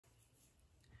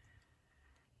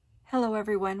Hello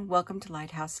everyone, welcome to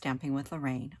Lighthouse Stamping with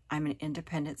Lorraine. I'm an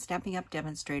independent Stampin' Up!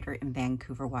 Demonstrator in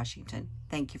Vancouver, Washington.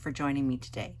 Thank you for joining me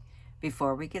today.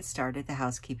 Before we get started, the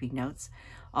housekeeping notes.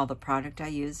 All the product I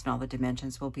used and all the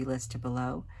dimensions will be listed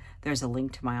below. There's a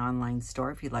link to my online store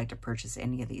if you'd like to purchase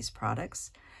any of these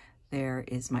products. There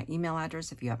is my email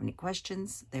address if you have any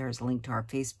questions. There's a link to our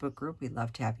Facebook group. We'd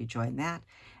love to have you join that.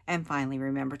 And finally,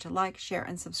 remember to like, share,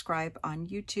 and subscribe on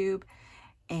YouTube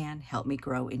and help me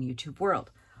grow in YouTube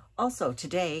world. Also,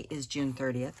 today is June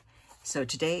 30th, so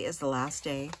today is the last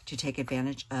day to take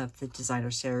advantage of the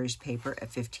Designer Series paper at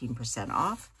 15%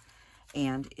 off,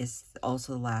 and it's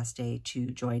also the last day to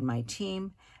join my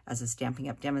team as a Stampin'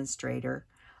 Up! Demonstrator.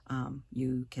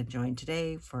 You can join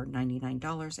today for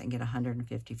 $99 and get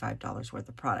 $155 worth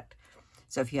of product.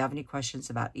 So if you have any questions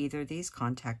about either of these,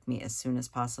 contact me as soon as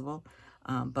possible.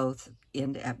 Both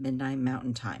end at midnight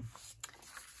Mountain Time.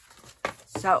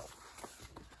 So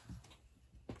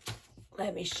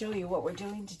let me show you what we're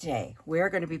doing today. We're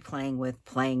going to be playing with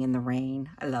Playing in the Rain.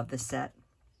 I love this set.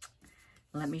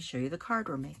 Let me show you the card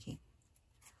we're making.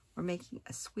 We're making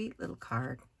a sweet little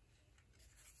card.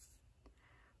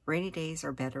 Rainy days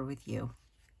are better with you.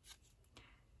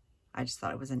 I just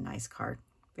thought it was a nice card.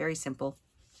 Very simple.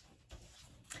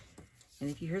 And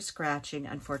if you hear scratching,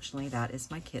 unfortunately, that is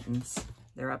my kittens.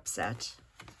 They're upset.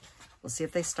 We'll see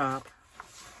if they stop.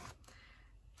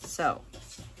 So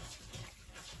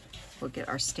we'll get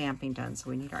our stamping done. So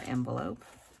we need our envelope.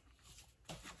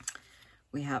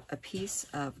 We have a piece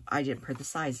of, I didn't put the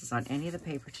sizes on any of the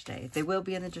paper today. They will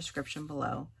be in the description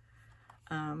below.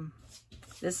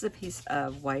 This is a piece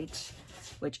of white,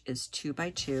 which is 2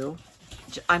 by 2.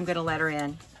 I'm going to let her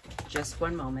in just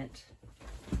one moment.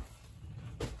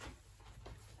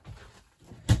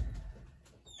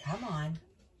 Come on.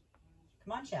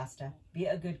 Come on, Shasta. Be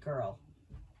a good girl.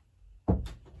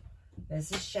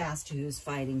 This is Shasta who's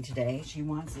fighting today. She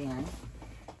wants in.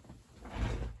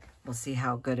 We'll see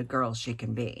how good a girl she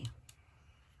can be.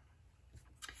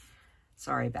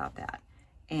 Sorry about that.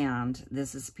 And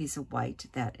this is a piece of white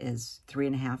that is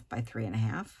 3.5 by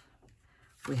 3.5.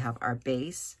 We have our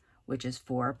base, which is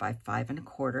 4 by 5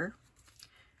 1/4.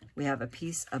 We have a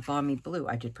piece of Balmy Blue.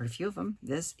 I did put a few of them.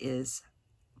 This is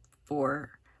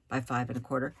 4 by 5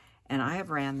 1/4. And I have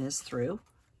ran this through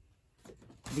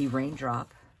the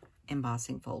Raindrop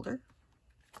embossing folder.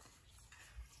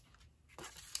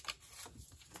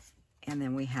 And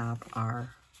then we have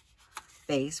our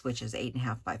base, which is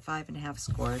 8.5 by 5.5,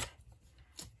 scored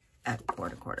at 4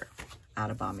 1/4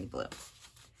 out of Balmy Blue.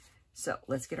 So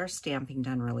let's get our stamping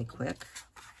done really quick.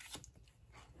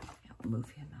 I'll move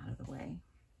him out of the way.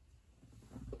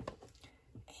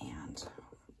 And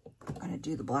I'm going to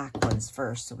do the black ones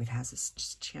first so it has a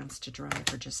chance to dry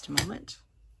for just a moment.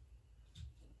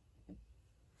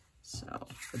 So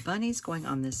the bunny's going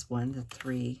on this one, the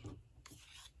 3,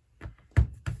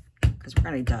 because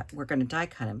we're going to die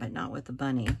cut him, but not with the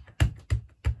bunny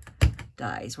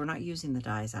dies. We're not using the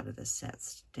dies out of this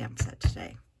stamp set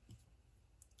today.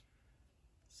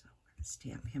 So we're going to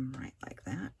stamp him right like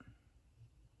that.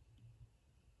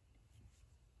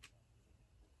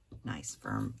 Nice,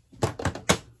 firm.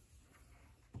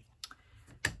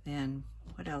 Then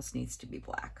what else needs to be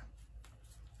black?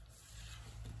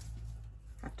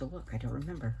 I have to look, I don't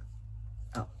remember.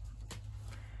 Oh.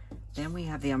 Then we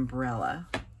have the umbrella,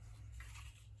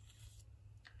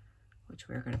 which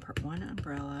we're going to put one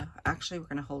umbrella. Actually, we're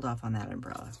going to hold off on that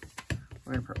umbrella.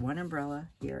 We're going to put one umbrella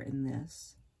here in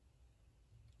this.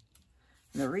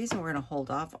 And the reason we're going to hold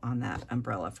off on that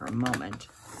umbrella for a moment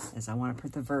is I want to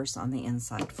put the verse on the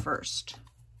inside first.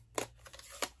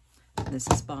 This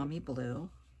is Balmy Blue.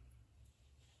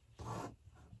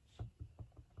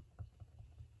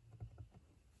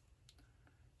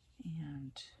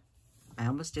 And I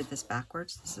almost did this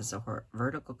backwards. This is a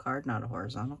vertical card, not a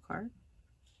horizontal card.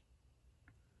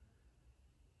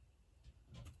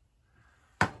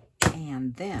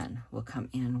 And then we'll come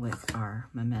in with our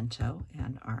Memento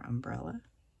and our umbrella.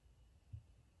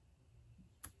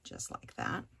 Just like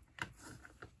that.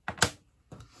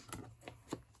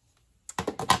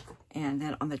 And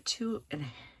then on the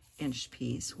 2-inch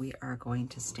piece, we are going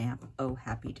to stamp Oh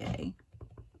Happy Day.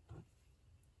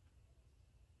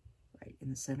 Right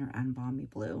in the center on Balmy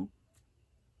Blue.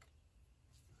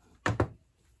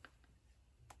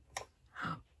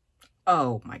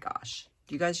 Oh my gosh.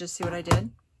 Do you guys just see what I did?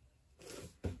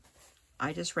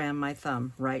 I just ran my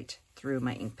thumb right through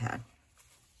my ink pad.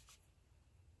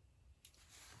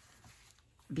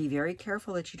 Be very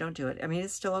careful that you don't do it. I mean,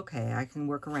 it's still okay. I can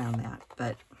work around that,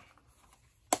 but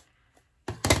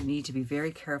you need to be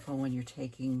very careful when you're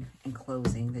taking and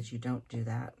closing that you don't do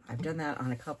that. I've done that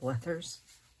on a couple others,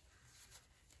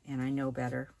 and I know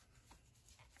better.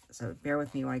 So bear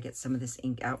with me while I get some of this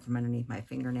ink out from underneath my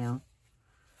fingernail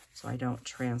so I don't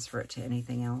transfer it to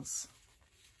anything else.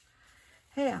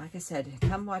 Hey, like I said,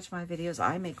 come watch my videos.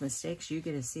 I make mistakes. You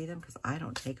get to see them because I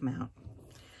don't take them out.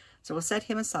 So we'll set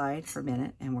him aside for a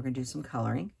minute, and we're going to do some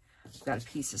coloring. I've got a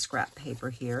piece of scrap paper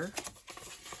here.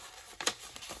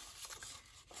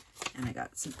 And I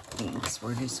got some inks. We're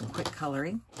going to do some quick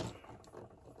coloring.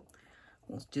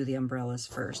 We'll do the umbrellas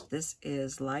first. This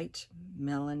is Light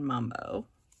Melon Mambo.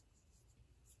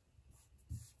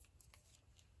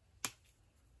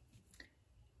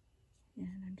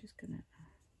 And I'm just going to...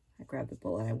 I grabbed the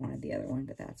bullet. I wanted the other one,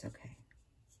 but that's okay.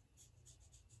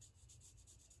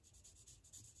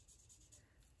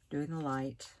 Doing the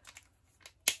light.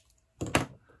 And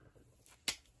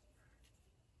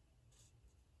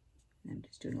I'm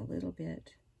just doing a little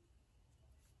bit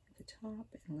at the top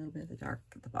and a little bit of the dark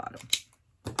at the bottom.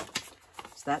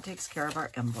 So that takes care of our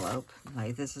envelope.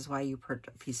 Like, this is why you put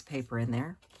a piece of paper in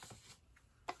there.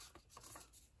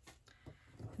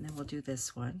 And then we'll do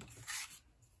this one.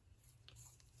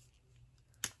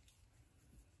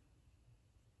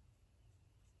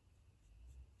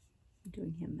 I'm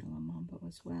doing him Melon Mambo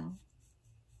as well.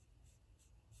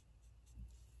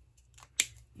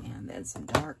 And then some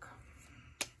dark.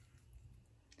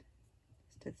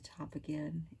 Just at the top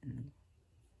again. And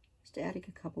just adding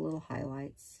a couple little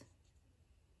highlights.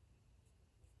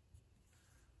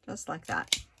 Just like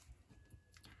that.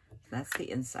 That's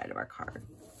the inside of our card.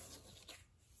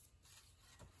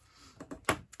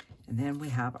 And then we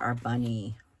have our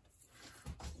bunny.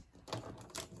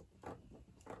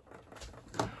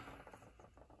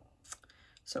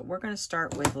 So we're going to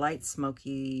start with Light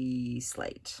Smoky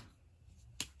Slate.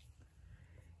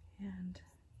 And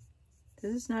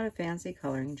this is not a fancy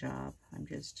coloring job. I'm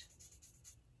just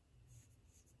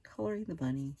coloring the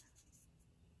bunny.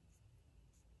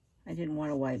 I didn't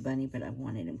want a white bunny, but I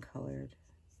wanted him colored.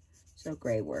 So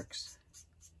gray works.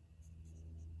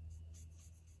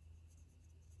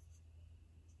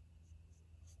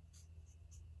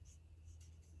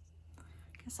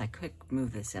 Guess I could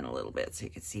move this in a little bit so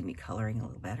you could see me coloring a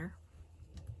little better.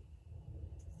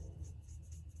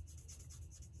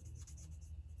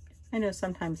 I know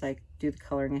sometimes I do the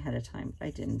coloring ahead of time, but I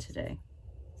didn't today.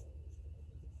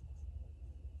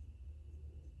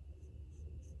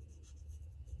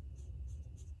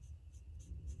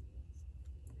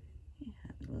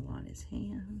 And a little on his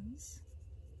hands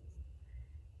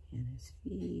and his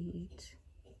feet.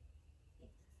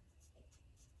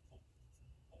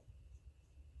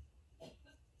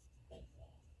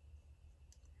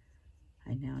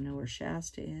 I now know where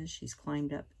Shasta is. She's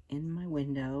climbed up in my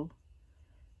window.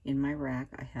 In my rack,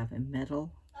 I have a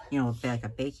metal, like a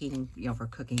baking, for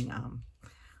cooking,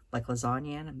 like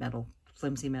lasagna in a metal,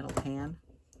 flimsy metal pan.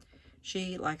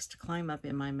 She likes to climb up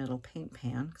in my metal paint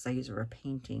pan because I use her for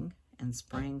painting and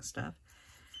spraying stuff.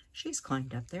 She's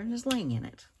climbed up there and is laying in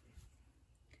it.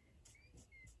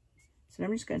 So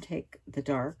I'm just going to take the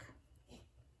dark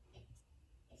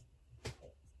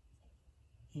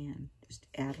and just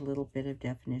add a little bit of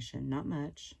definition, not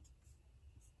much,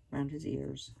 around his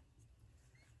ears.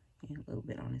 And a little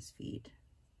bit on his feet.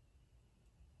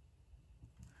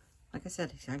 Like I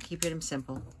said, I'm keeping him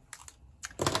simple.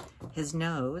 His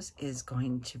nose is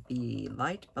going to be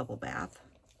light bubble bath.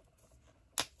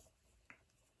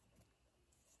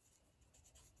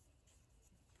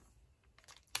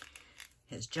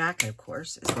 His jacket, of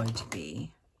course, is going to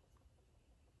be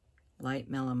light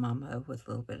Melon Mambo with a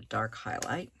little bit of dark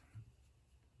highlight.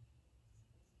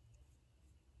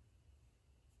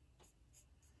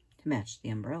 To match the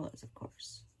umbrellas, of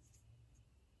course.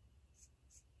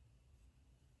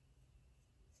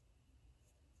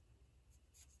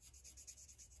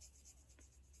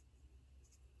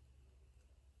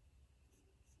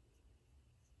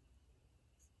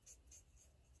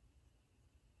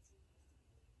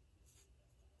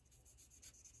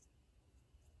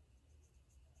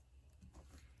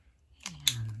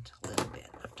 And a little bit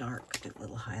of dark, do a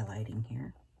little highlighting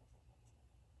here.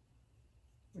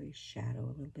 Where you shadow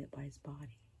a little bit by his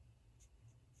body.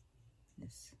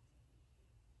 This.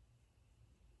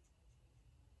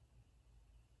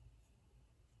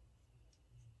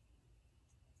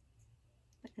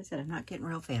 Like I said, I'm not getting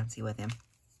real fancy with him.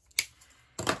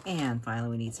 And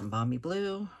finally, we need some Balmy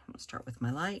Blue. I'll start with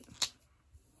my light.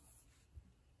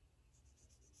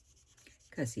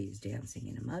 Because he's dancing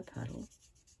in a mud puddle.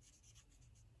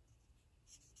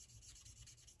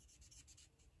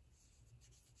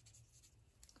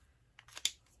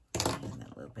 And then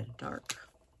a little bit of dark.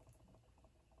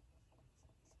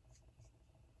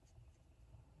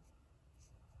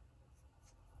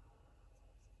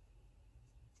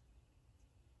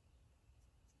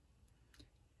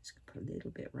 just gonna put a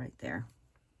little bit right there.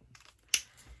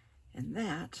 And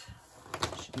that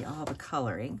should be all the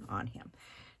coloring on him.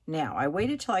 Now, I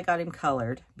waited till I got him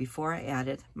colored before I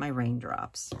added my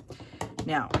raindrops.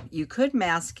 Now, you could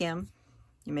mask him.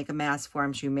 You make a mask for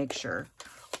him so you make sure.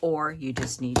 Or you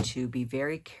just need to be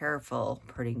very careful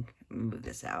putting, move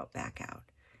this out, back out,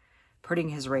 putting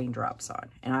his raindrops on.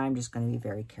 And I'm just going to be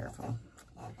very careful.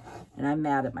 And I'm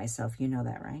mad at myself. You know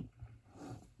that, right?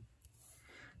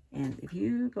 And if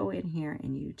you go in here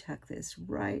and you tuck this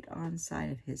right on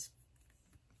side of his,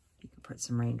 you can put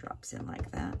some raindrops in like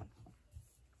that.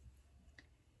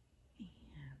 And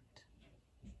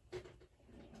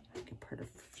I can put a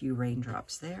few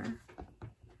raindrops there.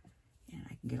 And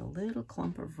I can get a little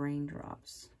clump of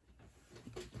raindrops.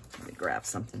 Let me grab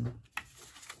something.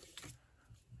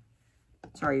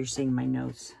 Sorry you're seeing my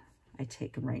notes. I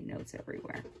take and write notes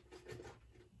everywhere.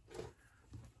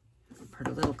 Put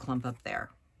a little clump up there.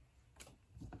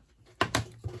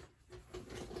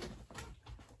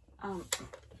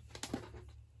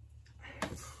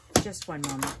 Just one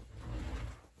moment.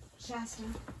 Shasta,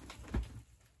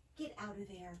 get out of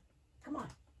there. Come on,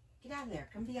 get out of there.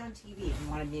 Come be on TV if you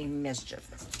want to be mischief.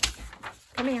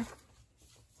 Come here.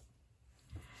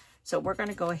 So we're going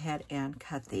to go ahead and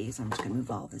cut these. I'm just going to move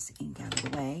all this ink out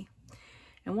of the way.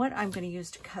 And what I'm going to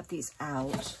use to cut these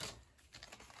out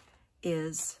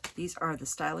is, these are the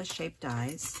stylish shape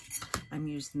dies. I'm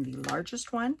using the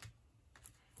largest one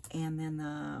and then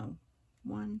the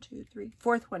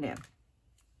 4th one in to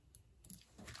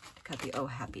cut the Oh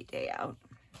Happy Day out.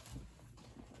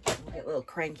 We'll get a little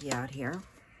cranky out here.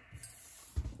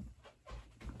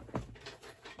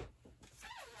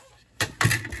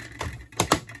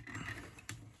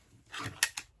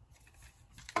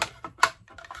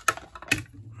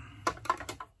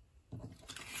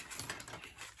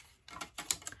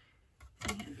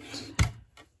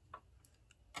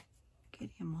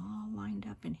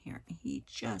 He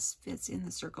just fits in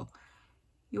the circle.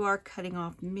 You are cutting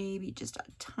off maybe just a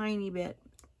tiny bit.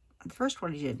 The first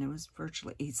one he did, and it was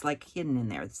virtually, it's like hidden in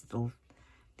there. It's the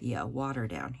water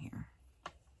down here.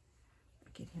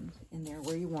 Get him in there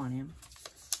where you want him.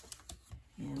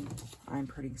 And I'm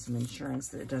putting some insurance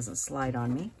that it doesn't slide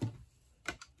on me.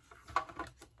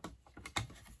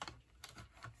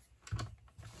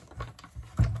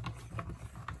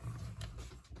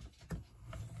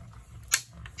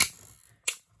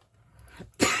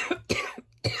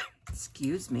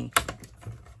 Excuse me.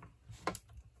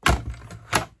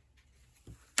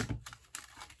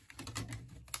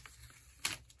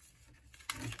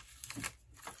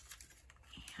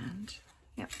 And,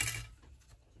 yep,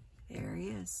 there he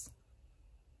is.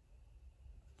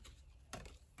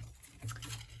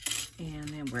 And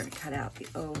then we're going to cut out the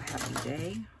Oh Happy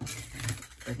Day,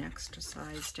 the next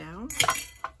size down.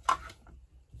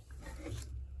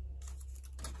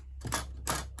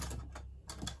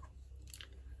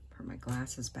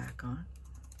 Glasses back on.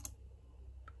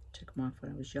 Took them off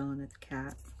when I was yelling at the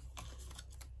cat.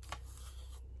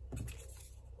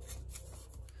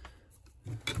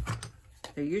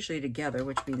 They're usually together,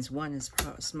 which means one is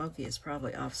Smoky is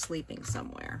probably off sleeping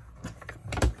somewhere.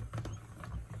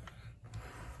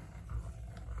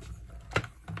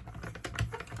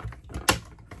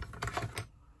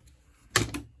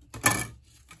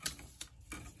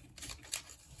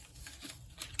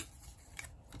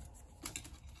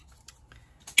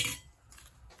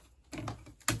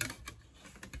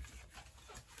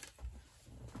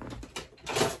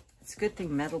 Good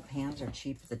thing metal pans are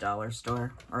cheap at the dollar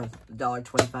store, or the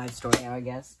 $1.25 store now, I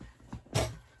guess,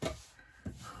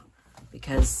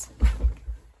 because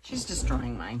she's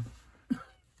destroying mine.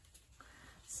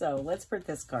 So let's put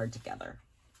this card together.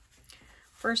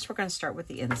 First, we're going to start with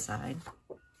the inside.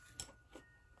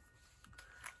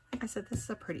 Like I said, this is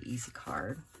a pretty easy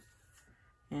card,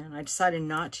 and I decided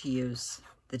not to use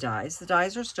the dies. The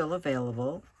dies are still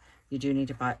available. You do need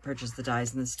to purchase the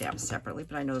dies and the stamps separately,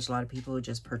 but I know there's a lot of people who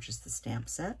just purchase the stamp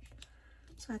set.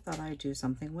 So I thought I'd do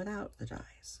something without the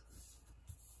dies.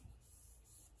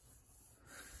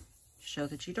 Show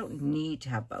that you don't need to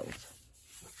have both.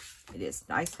 It is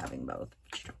nice having both,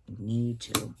 but you don't need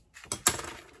to.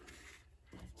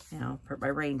 Now, put my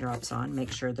raindrops on,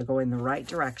 make sure they're going the right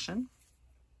direction.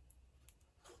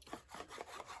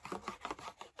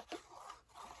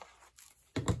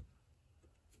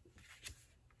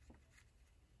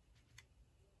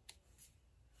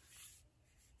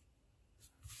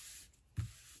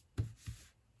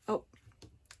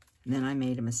 And then I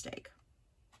made a mistake.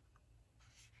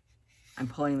 I'm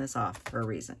pulling this off for a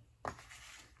reason.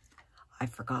 I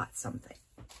forgot something.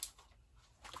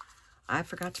 I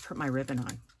forgot to put my ribbon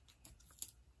on.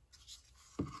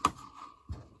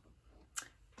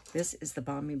 This is the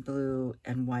Balmy Blue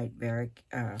and White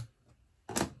what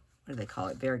do they call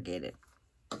it? Variegated.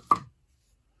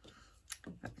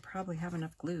 I probably have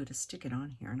enough glue to stick it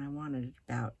on here, and I wanted it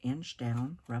about inch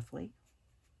down, roughly.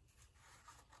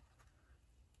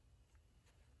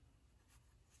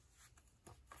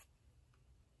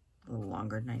 A little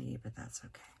longer than I need, but that's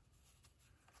okay.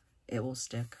 It will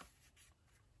stick.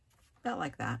 About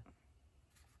like that.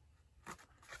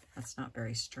 That's not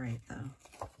very straight, though.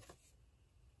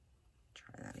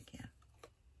 Try that again.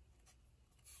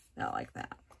 About like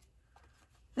that.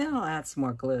 Then I'll add some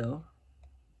more glue.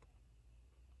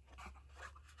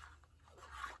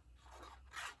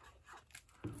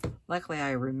 Luckily,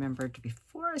 I remembered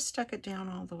before I stuck it down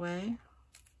all the way.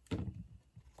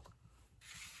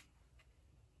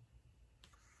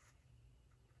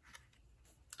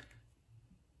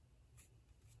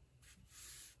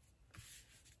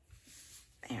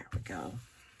 There we go,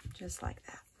 just like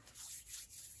that.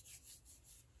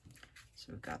 So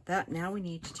we've got that. Now we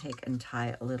need to take and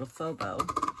tie a little faux bow.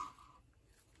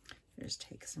 Just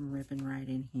take some ribbon right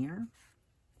in here.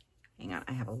 Hang on,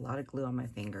 I have a lot of glue on my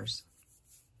fingers.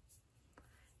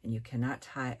 And you cannot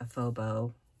tie a faux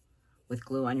bow with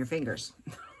glue on your fingers.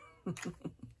 So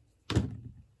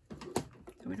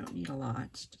we don't need a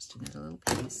lot, just another little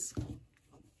piece.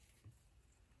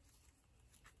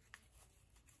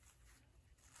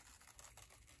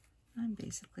 I'm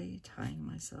basically tying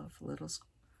myself a little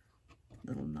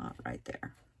knot right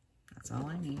there. That's all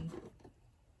I need.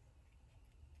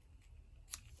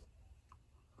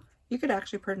 You could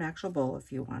actually put an actual bowl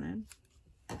if you wanted.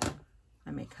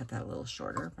 I may cut that a little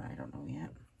shorter, but I don't know yet.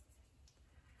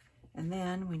 And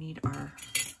then we need our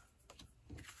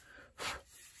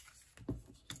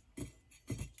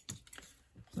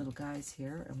little guys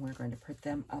here, and we're going to put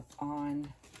them up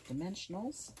on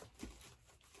Dimensionals.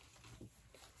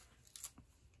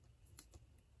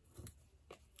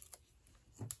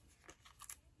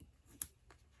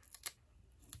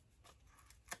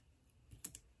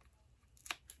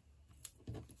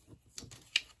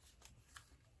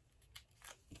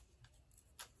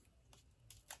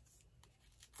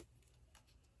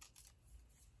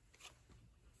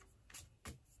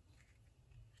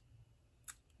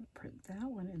 Put that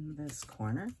one in this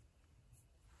corner.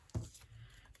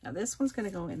 Now this one's going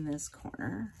to go in this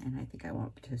corner, and I think I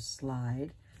want to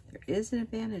slide. There is an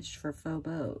advantage for faux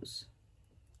bows.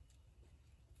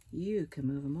 You can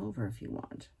move them over if you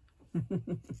want.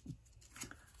 And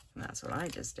that's what I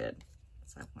just did.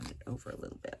 So I want it over a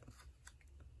little bit.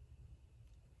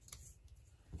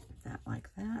 That like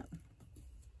that.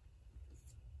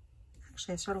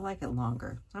 Actually, I sort of like it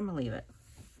longer, so I'm going to leave it.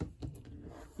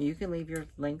 You can leave your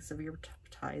lengths of your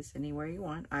ties anywhere you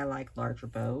want. I like larger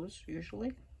bows,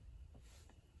 usually.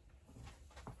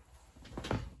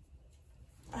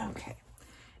 Okay.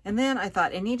 And then I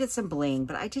thought it needed some bling,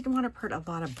 but I didn't want to put a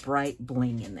lot of bright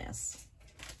bling in this.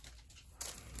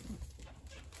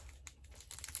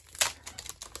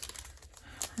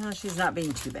 Oh, she's not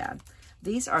being too bad.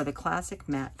 These are the classic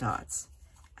matte dots.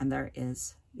 And there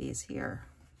is these here.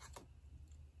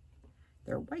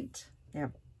 They're white. They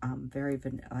have very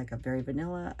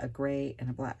vanilla, a gray,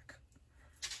 and a black,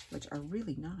 which are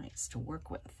really nice to work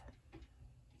with.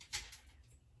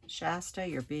 Shasta,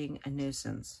 you're being a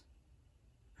nuisance.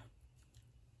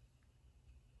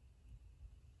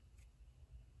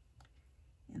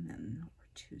 And then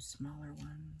two smaller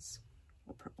ones.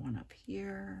 We'll put one up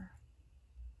here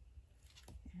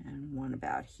and one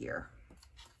about here.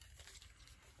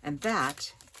 And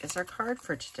that is our card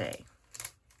for today.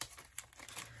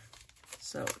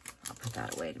 So I'll put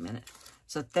that away in a minute.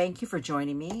 So thank you for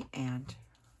joining me, and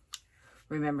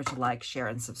remember to like, share,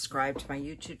 and subscribe to my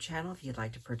YouTube channel if you'd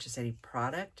like to purchase any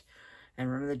product. And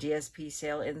remember, the DSP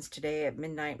sale ends today at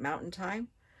midnight Mountain Time.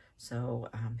 So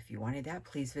if you wanted that,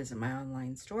 please visit my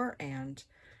online store. And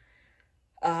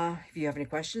if you have any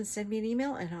questions, send me an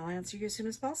email and I'll answer you as soon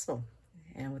as possible.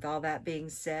 And with all that being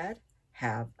said,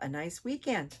 have a nice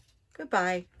weekend.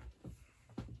 Goodbye.